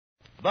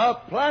The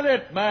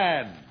Planet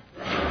Man.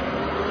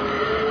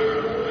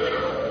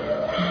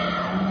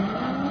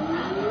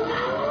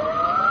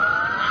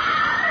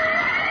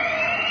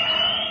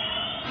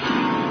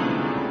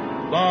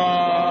 The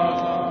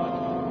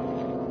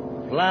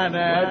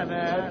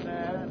Planet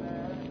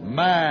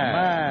Man.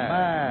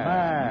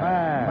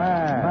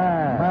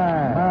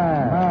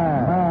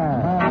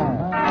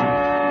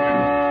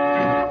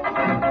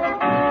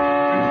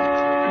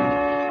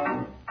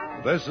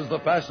 This is the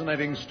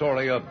fascinating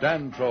story of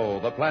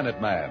Dantro, the Planet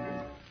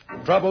Man,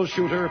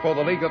 troubleshooter for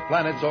the League of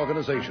Planets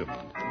organization,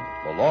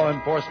 the law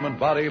enforcement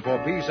body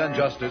for peace and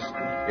justice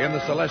in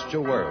the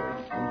celestial world,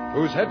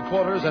 whose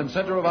headquarters and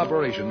center of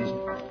operations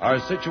are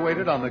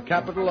situated on the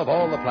capital of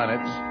all the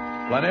planets,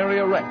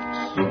 Planaria Rex.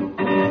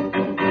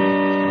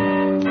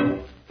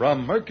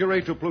 From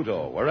Mercury to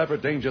Pluto, wherever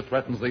danger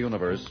threatens the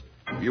universe,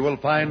 you will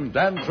find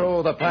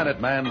Dantro, the Planet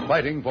Man,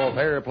 fighting for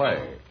fair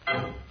play.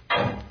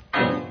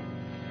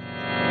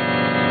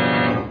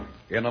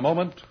 In a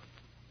moment,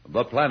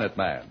 The Planet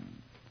Man.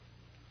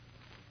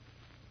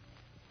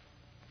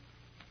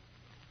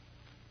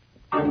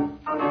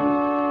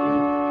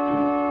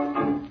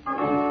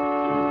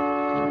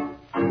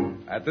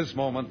 At this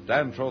moment,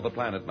 Dantro, the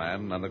Planet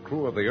Man, and the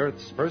crew of the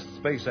Earth's first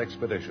space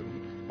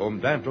expedition, whom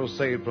Dantro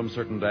saved from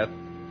certain death,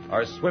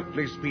 are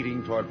swiftly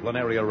speeding toward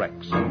Planaria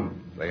Rex.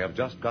 They have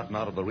just gotten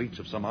out of the reach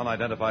of some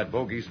unidentified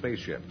bogey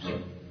spaceships.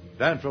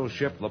 Dantro's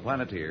ship, the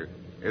Planeteer,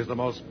 is the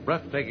most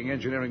breathtaking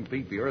engineering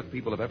feat the Earth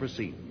people have ever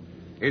seen.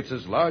 It's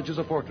as large as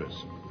a fortress,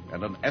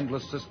 and an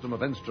endless system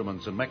of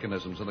instruments and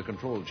mechanisms in the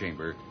control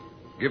chamber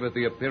give it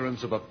the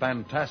appearance of a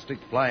fantastic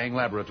flying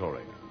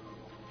laboratory.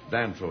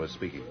 Dantro is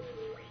speaking.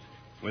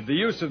 With the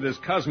use of this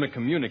cosmic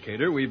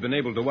communicator, we've been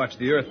able to watch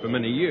the Earth for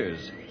many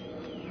years.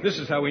 This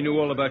is how we knew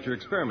all about your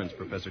experiments,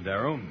 Professor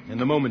Darrow, in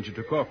the moment you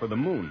took off for the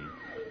moon.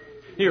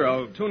 Here,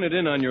 I'll tune it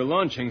in on your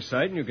launching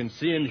site, and you can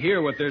see and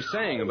hear what they're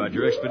saying about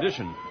your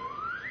expedition.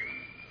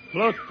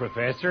 Look,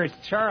 Professor, it's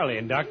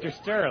Charlie and Dr.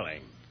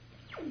 Sterling.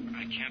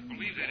 I can't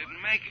believe they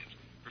didn't make it.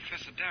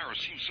 Professor Darrow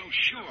seems so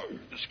sure.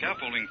 The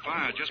scaffolding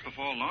fire just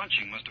before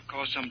launching must have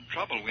caused some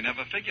trouble we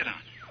never figured on.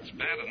 It's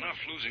bad enough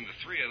losing the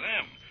three of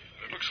them.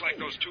 But it looks like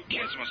those two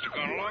kids must have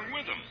gone along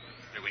with them.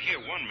 They were here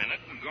one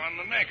minute and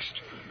gone the next.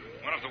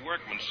 One of the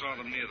workmen saw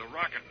them near the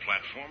rocket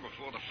platform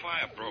before the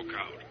fire broke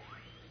out.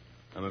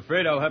 I'm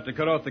afraid I'll have to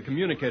cut off the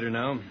communicator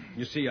now.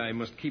 You see, I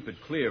must keep it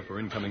clear for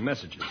incoming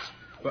messages.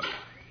 But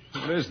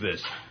what is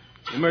this?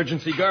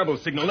 Emergency garble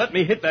signal. Let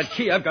me hit that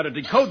key. I've got to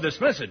decode this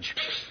message.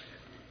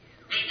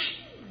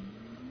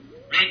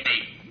 Read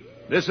me.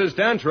 This is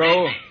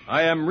Dantro.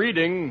 I am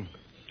reading.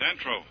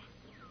 Dantro,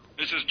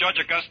 this is Judge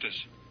Augustus.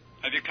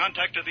 Have you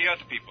contacted the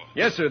Earth people?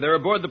 Yes, sir. They're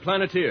aboard the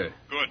Planeteer.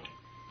 Good.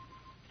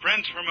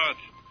 Friends from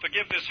Earth,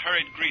 forgive this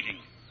hurried greeting.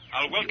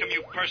 I'll welcome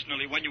you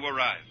personally when you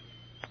arrive.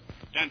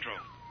 Dantro,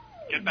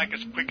 get back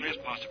as quickly as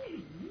possible.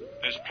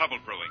 There's trouble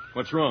brewing.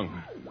 What's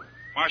wrong?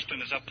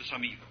 Marston is up to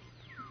some evil.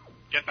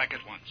 Get back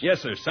at once. Yes,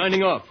 sir.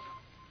 Signing off.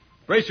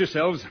 Brace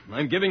yourselves.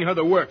 I'm giving her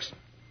the works.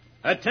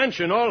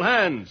 Attention, all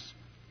hands.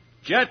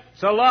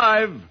 Jets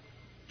alive.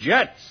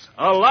 Jets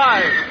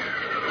alive.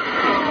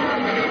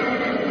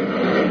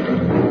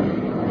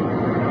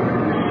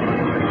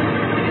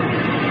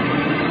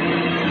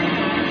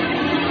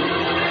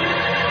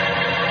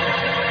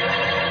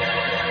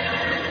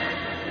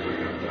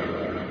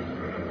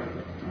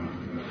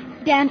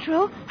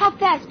 Dantro, how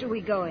fast are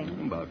we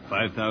going? About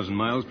 5,000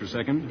 miles per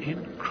second.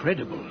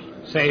 Incredible.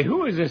 Say,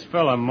 who is this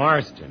fella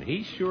Marston?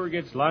 He sure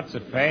gets lots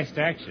of fast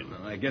action.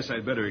 Well, I guess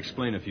I'd better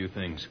explain a few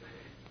things.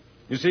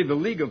 You see, the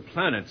League of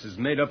Planets is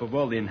made up of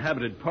all the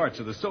inhabited parts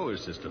of the solar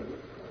system.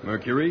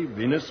 Mercury,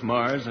 Venus,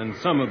 Mars, and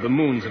some of the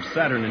moons of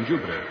Saturn and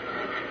Jupiter.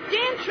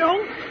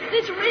 Dantro,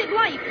 there's a red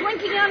light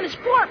blinking on the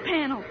sport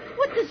panel.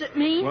 What does it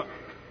mean? Well,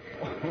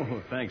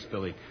 oh, thanks,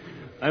 Billy.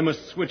 I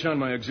must switch on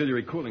my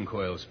auxiliary cooling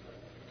coils.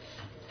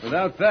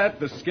 Without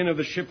that, the skin of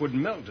the ship would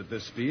melt at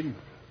this speed.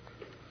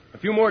 A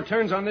few more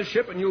turns on this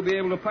ship, and you'll be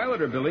able to pilot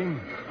her, Billy.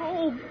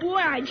 Oh, boy,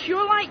 I'd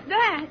sure like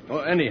that.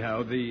 Well,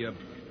 anyhow, the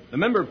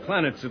member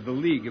planets of the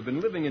League have been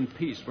living in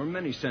peace for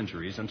many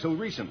centuries until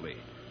recently,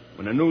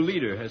 when a new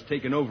leader has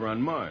taken over on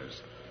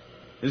Mars.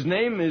 His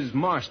name is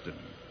Marston,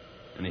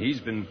 and he's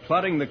been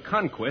plotting the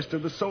conquest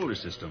of the solar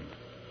system.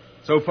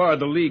 So far,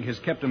 the League has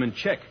kept him in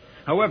check.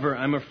 However,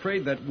 I'm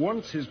afraid that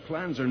once his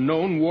plans are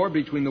known, war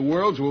between the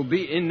worlds will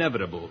be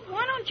inevitable.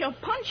 Why don't you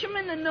punch him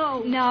in the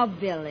nose? Now,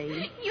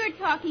 Billy. You're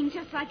talking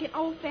just like an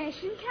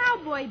old-fashioned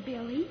cowboy,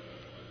 Billy.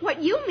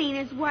 What you mean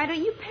is, why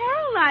don't you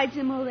paralyze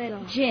him a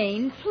little?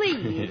 Jane,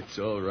 please. It's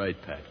all right,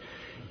 Pat.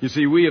 You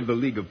see, we of the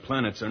League of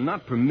Planets are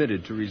not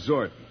permitted to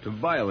resort to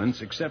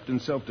violence except in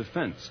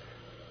self-defense.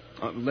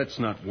 Let's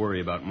not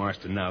worry about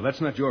Marston now. That's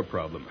not your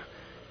problem.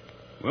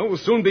 Well, we'll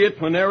soon be at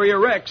Planaria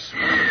Rex.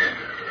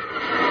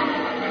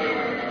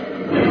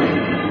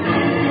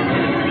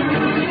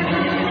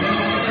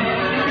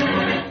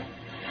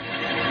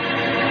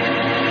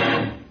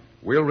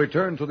 We'll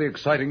return to the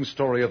exciting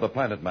story of the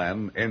Planet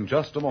Man in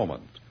just a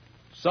moment.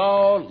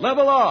 So,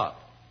 level off.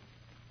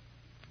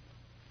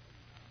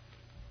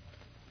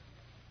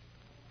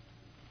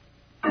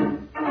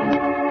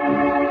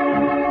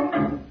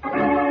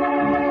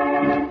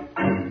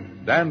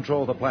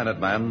 Dantro, the Planet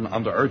Man,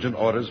 under urgent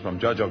orders from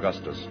Judge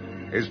Augustus,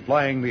 is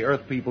flying the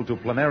Earth people to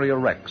Planaria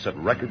Rex at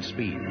record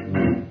speed.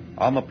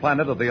 On the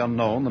planet of the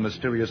unknown, the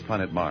mysterious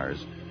planet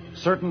Mars,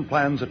 certain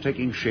plans are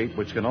taking shape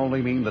which can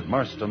only mean that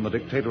Marston, the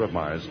dictator of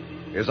Mars,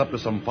 is up to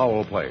some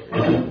foul play.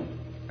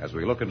 As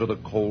we look into the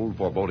cold,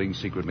 foreboding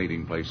secret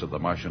meeting place of the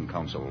Martian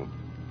Council,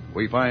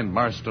 we find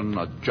Marston,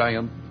 a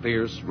giant,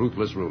 fierce,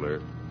 ruthless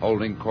ruler,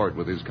 holding court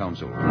with his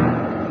council.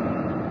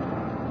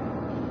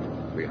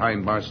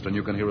 Behind Marston,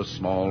 you can hear a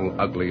small,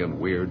 ugly, and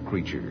weird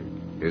creature,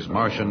 his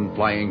Martian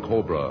flying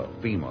cobra,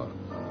 FEMA.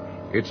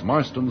 It's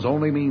Marston's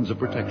only means of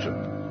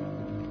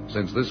protection.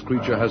 Since this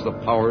creature has the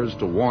powers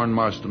to warn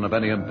Marston of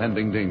any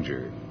impending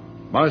danger,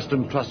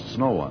 Marston trusts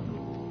no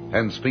one.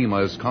 Hence,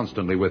 FEMA is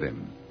constantly with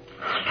him.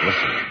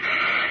 Listen.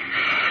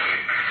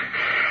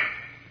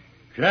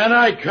 Can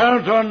I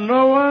count on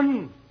no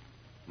one?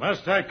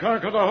 Must I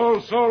conquer the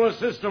whole solar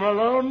system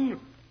alone?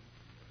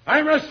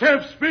 I must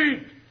have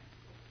speed.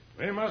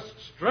 We must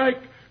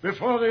strike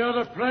before the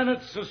other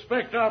planets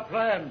suspect our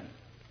plan.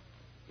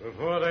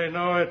 Before they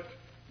know it,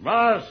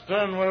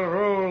 Marston will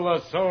rule the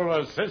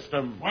solar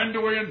system. When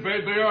do we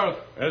invade the Earth?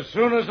 As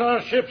soon as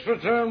our ships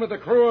return with the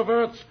crew of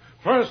Earth's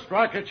first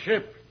rocket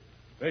ship.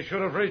 They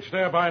should have reached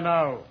there by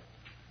now.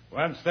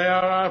 Once they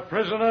are our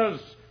prisoners,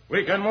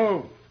 we can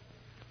move.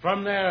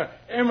 From their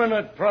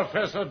eminent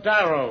Professor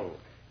Darrow,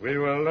 we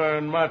will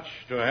learn much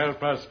to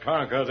help us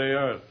conquer the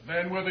Earth.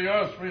 Then with the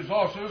Earth's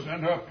resources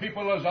and her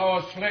people as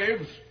our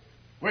slaves,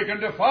 we can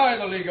defy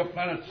the League of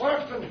Planets.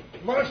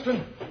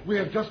 Marston, we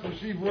have just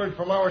received word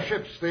from our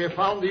ships. They have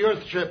found the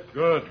Earth ship.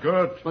 Good.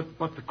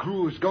 But the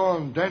crew is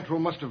gone. Dantro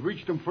must have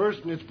reached them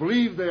first, and it's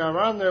believed they are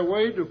on their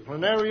way to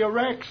Planaria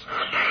Rex.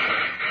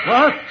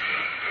 What?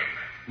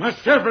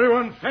 Must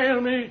everyone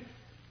fail me?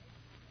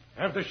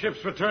 Have the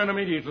ships return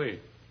immediately.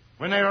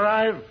 When they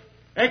arrive,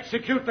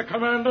 execute the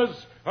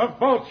commanders of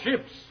both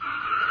ships.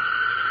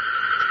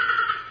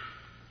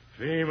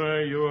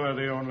 FEMA, you are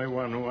the only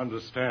one who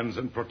understands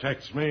and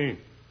protects me.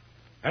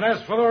 And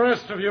as for the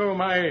rest of you,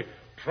 my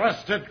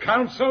trusted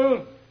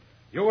counsel,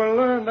 you will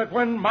learn that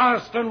when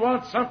Marston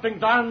wants something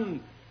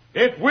done,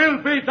 it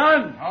will be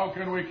done. How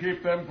can we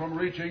keep them from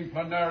reaching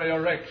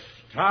Planaria Rex?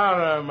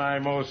 Tara, my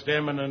most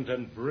eminent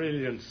and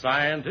brilliant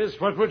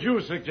scientist, what would you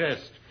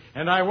suggest?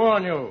 And I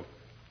warn you,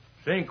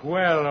 think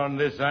well on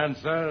this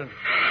answer.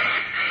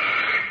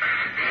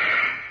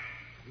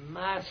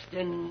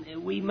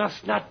 Marston, we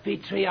must not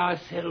betray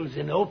ourselves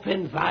in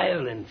open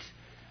violence.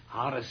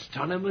 Our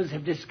astronomers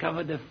have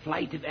discovered a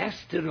flight of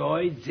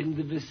asteroids in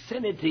the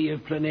vicinity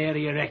of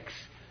Planaria Rex.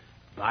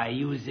 By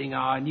using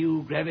our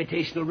new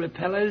gravitational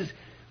repellers,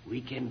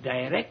 we can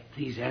direct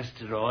these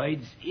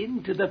asteroids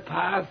into the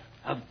path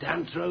of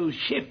Dantro's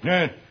ship.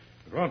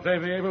 Won't they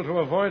be able to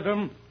avoid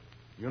them?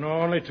 You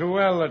know only too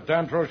well that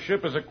Dantro's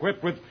ship is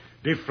equipped with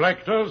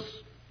deflectors.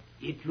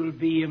 It will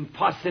be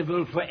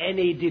impossible for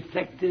any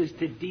deflectors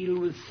to deal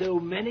with so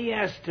many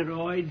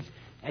asteroids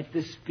at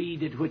the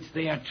speed at which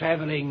they are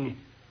traveling.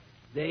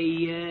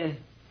 They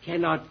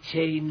cannot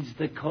change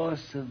the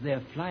course of their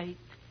flight,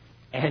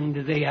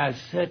 and they are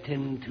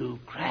certain to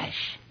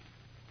crash.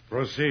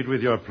 Proceed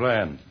with your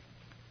plan,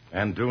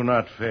 and do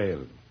not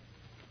fail.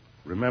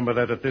 Remember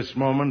that at this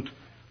moment,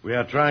 we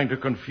are trying to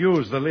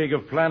confuse the League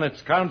of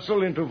Planets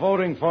Council into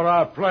voting for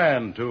our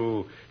plan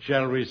to,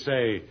 shall we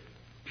say,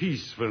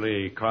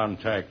 peacefully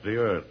contact the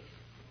Earth.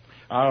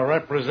 Our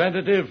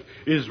representative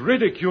is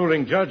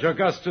ridiculing Judge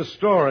Augustus'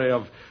 story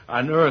of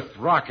an Earth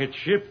rocket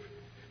ship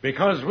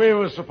because we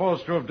were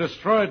supposed to have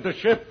destroyed the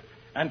ship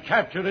and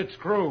captured its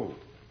crew.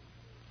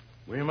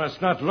 We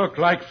must not look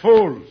like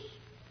fools.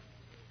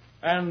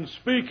 And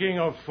speaking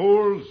of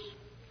fools,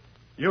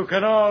 you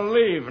can all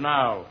leave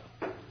now.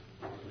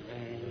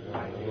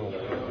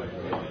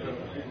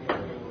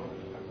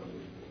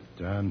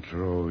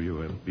 Dantro,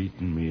 you have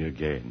beaten me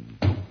again.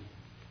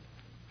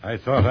 I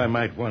thought I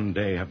might one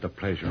day have the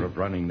pleasure of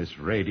running this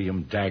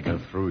radium dagger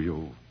through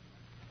you.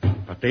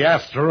 But the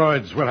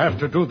asteroids will have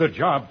to do the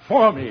job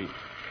for me.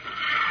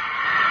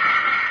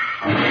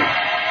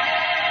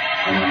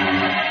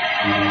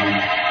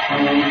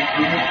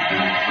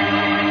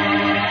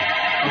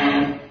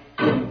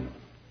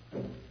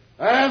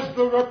 As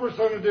the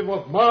representative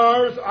of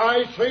Mars,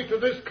 I say to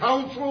this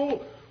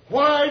council,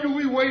 why do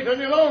we wait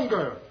any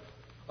longer?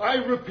 I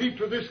repeat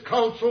to this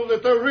council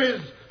that there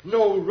is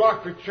no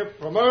rocket ship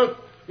from Earth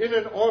in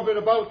an orbit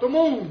about the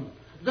moon.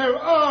 There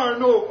are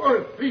no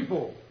Earth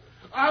people.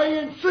 I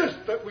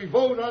insist that we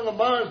vote on the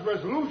Mars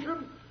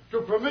resolution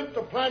to permit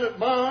the planet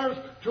Mars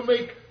to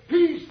make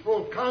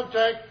peaceful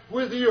contact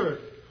with the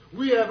Earth.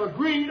 We have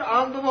agreed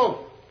on the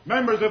vote.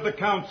 Members of the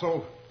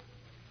council,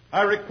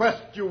 I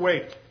request you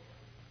wait.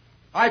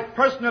 I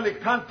personally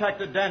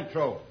contacted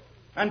Dantro,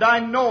 and I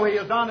know he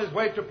is on his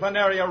way to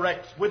Planaria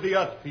Rex with the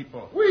Earth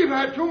people. We've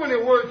had too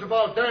many words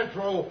about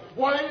Dantro.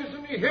 Why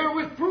isn't he here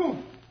with proof?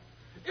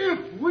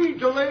 If we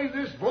delay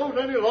this vote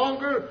any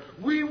longer,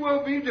 we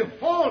will be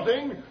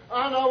defaulting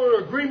on our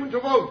agreement to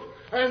vote,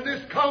 and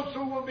this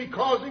council will be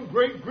causing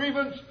great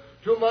grievance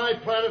to my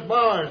planet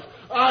Mars.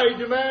 I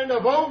demand a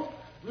vote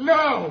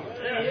Now!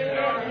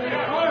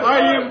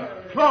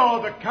 I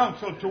implore the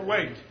council to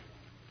wait.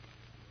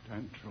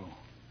 Dantro,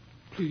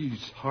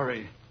 please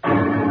hurry.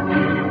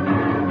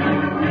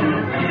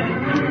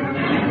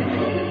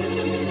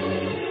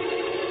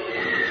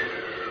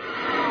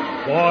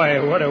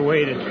 Boy, what a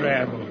way to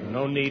travel.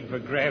 No need for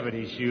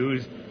gravity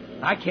shoes.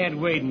 I can't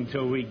wait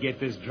until we get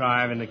this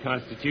drive in the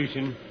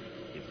Constitution.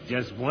 It's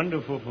just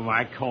wonderful for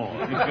my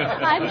corn.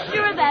 I'm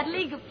sure that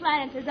League of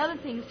Planets has other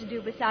things to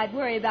do besides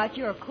worry about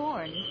your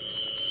corn.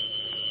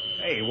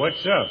 Hey,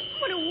 what's up?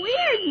 What a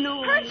weird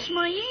noise. Hurts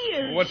my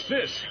ears. What's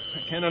this? I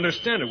can't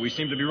understand it. We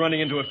seem to be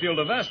running into a field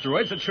of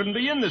asteroids that shouldn't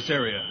be in this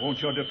area.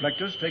 Won't your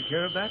deflectors take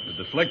care of that?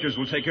 The deflectors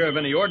will take care of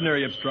any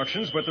ordinary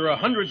obstructions, but there are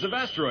hundreds of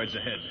asteroids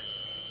ahead.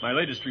 My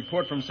latest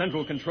report from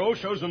Central Control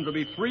shows them to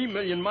be 3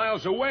 million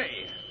miles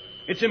away.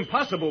 It's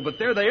impossible, but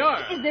there they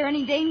are. Is there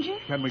any danger?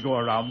 Can we go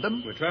around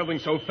them? We're traveling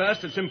so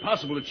fast, it's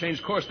impossible to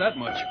change course that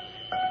much.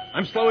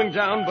 I'm slowing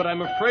down, but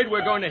I'm afraid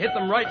we're going to hit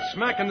them right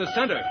smack in the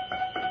center.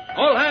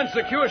 All hands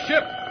secure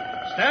ship.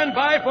 Stand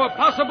by for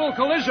possible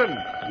collision.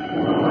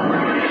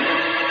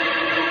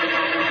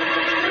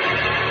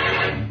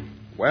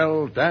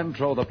 Well,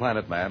 Dantro the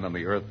Planet Man and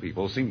the Earth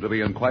people seem to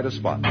be in quite a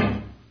spot.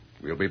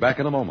 We'll be back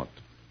in a moment.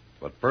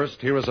 But first,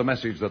 here is a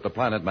message that the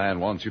Planet Man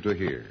wants you to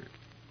hear.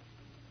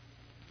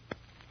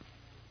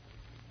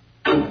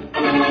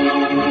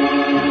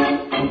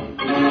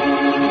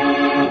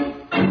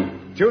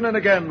 Tune in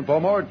again for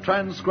more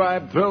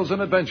transcribed thrills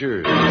and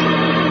adventures.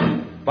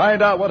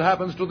 Find out what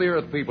happens to the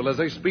Earth people as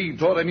they speed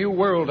toward a new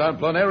world on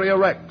Planaria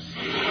Rex.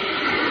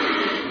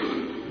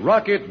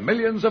 Rocket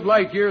millions of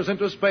light years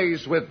into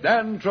space with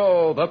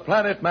Dantro, the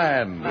Planet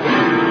Man. The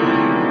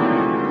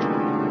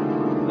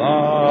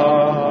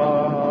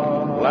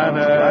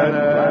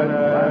Planet